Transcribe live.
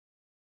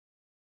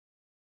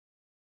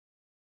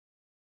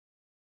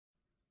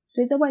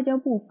随着外交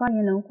部发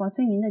言人华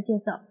春莹的介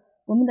绍，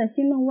我们的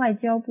新任外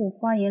交部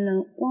发言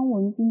人汪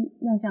文斌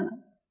亮相了。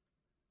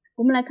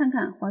我们来看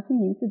看华春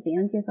莹是怎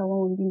样介绍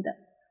汪文斌的。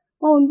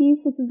汪文斌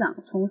副司长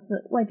从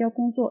事外交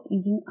工作已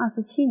经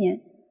27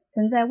年，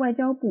曾在外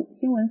交部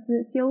新闻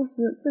司、西欧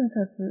司、政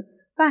策司、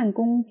办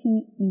公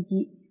厅以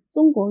及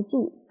中国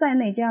驻塞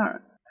内加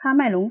尔、喀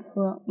麦隆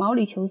和毛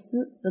里求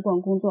斯使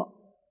馆工作。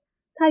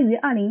他于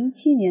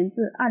2017年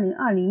至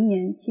2020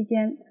年期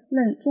间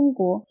任中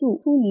国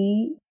驻突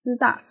尼斯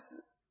大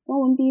使。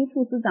汪文斌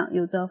副司长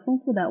有着丰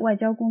富的外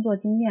交工作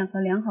经验和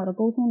良好的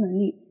沟通能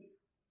力，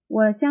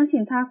我相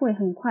信他会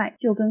很快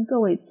就跟各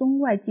位中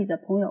外记者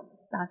朋友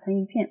打成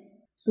一片，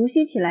熟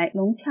悉起来，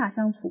融洽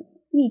相处，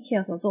密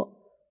切合作。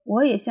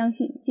我也相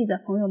信记者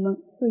朋友们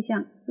会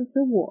像支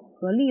持我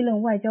和历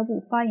任外交部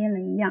发言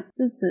人一样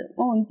支持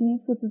汪文斌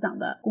副司长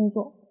的工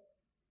作。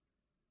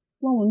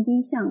汪文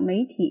斌向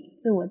媒体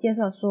自我介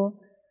绍说：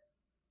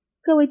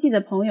各位记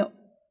者朋友，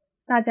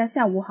大家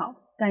下午好，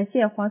感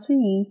谢华春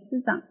莹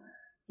司长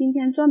今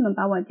天专门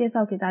把我介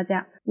绍给大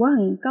家，我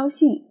很高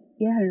兴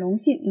也很荣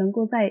幸能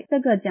够在这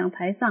个讲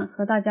台上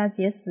和大家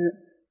结识。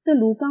正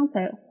如刚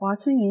才华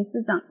春莹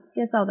司长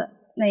介绍的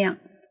那样，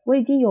我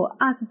已经有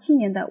27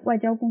年的外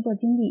交工作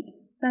经历，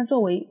但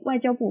作为外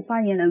交部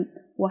发言人，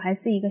我还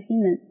是一个新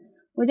人。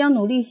我将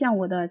努力向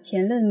我的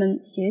前任们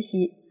学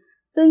习，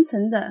真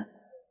诚的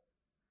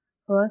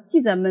和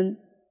记者们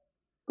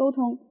沟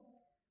通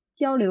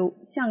交流，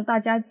向大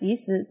家及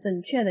时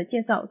准确地介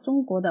绍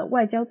中国的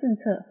外交政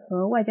策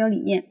和外交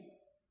理念，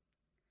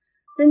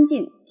增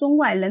进中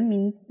外人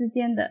民之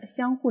间的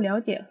相互了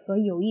解和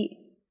友谊。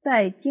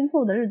在今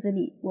后的日子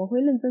里，我会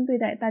认真对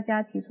待大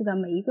家提出的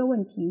每一个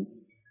问题，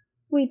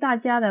为大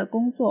家的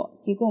工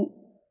作提供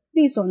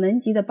力所能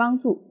及的帮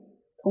助，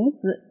同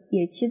时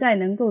也期待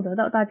能够得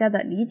到大家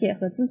的理解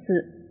和支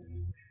持。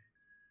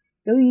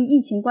由于疫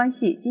情关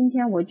系，今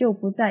天我就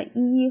不再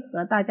一一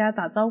和大家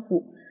打招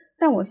呼，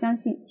但我相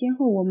信今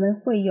后我们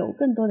会有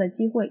更多的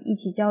机会一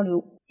起交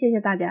流。谢谢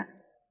大家。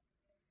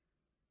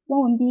汪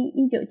文斌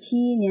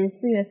1971年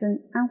4月生，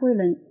安徽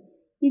人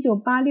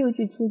，1986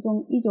具初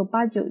中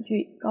，1989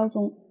具高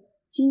中，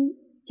均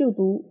就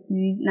读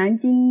于南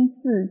京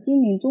市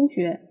金陵中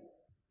学。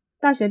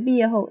大学毕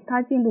业后，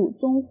他进入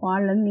中华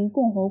人民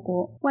共和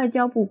国外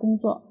交部工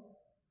作。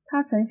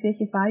他曾学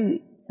习法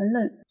语，曾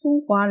任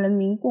中华人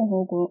民共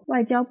和国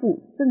外交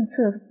部政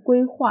策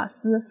规划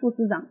司副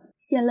司长，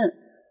现任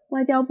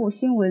外交部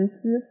新闻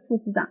司副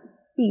司长，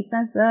第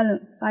32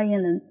任发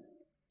言人。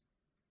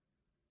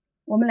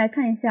我们来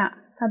看一下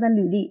他的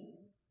履历。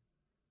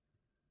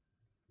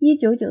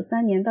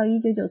1993年到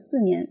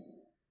1994年，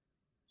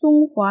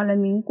中华人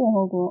民共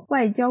和国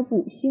外交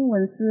部新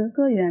闻司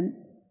科员。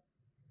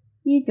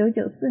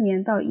1994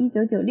年到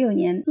1996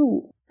年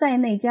驻塞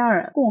内加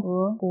尔共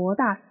和国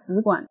大使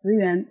馆职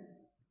员。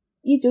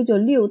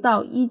1996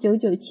到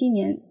1997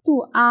年驻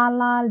阿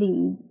拉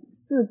领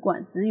事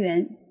馆职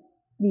员、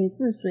领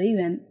事随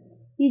员。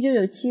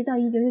1997到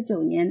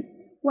1999年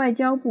外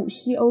交部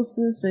西欧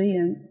司随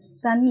员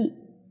3秘。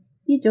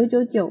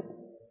1999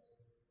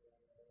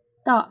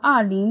到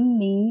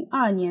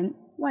2002年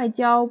外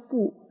交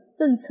部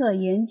政策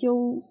研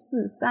究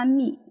室3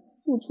秘、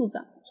副处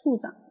长、处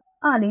长。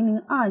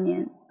2002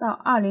年到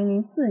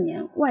2004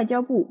年外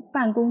交部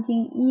办公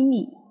厅1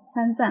秘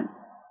参赞。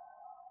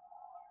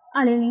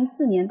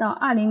2004年到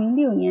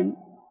2006年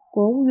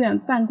国务院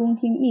办公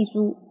厅秘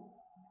书。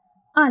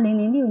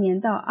2006年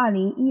到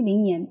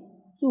2010年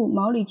驻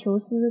毛里求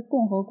斯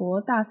共和国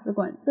大使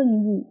馆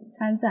政务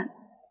参赞。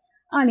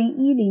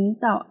2010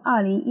到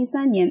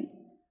2013年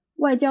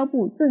外交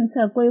部政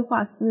策规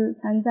划司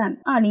参赞。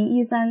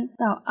2013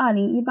到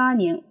2018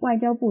年外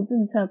交部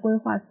政策规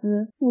划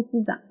司副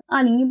司长。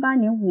2018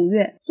年5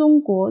月中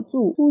国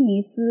驻突尼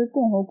斯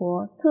共和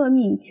国特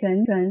命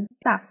全权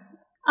大使。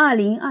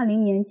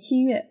2020年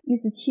7月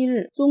17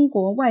日中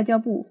国外交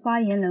部发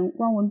言人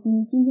汪文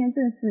斌今天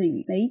正式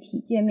与媒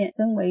体见面，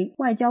成为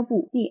外交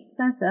部第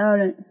32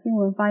任新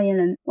闻发言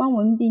人。汪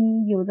文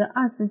斌有着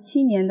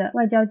27年的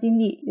外交经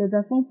历，有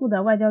着丰富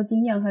的外交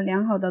经验和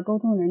良好的沟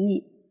通能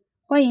力。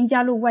欢迎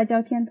加入外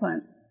交天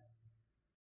团。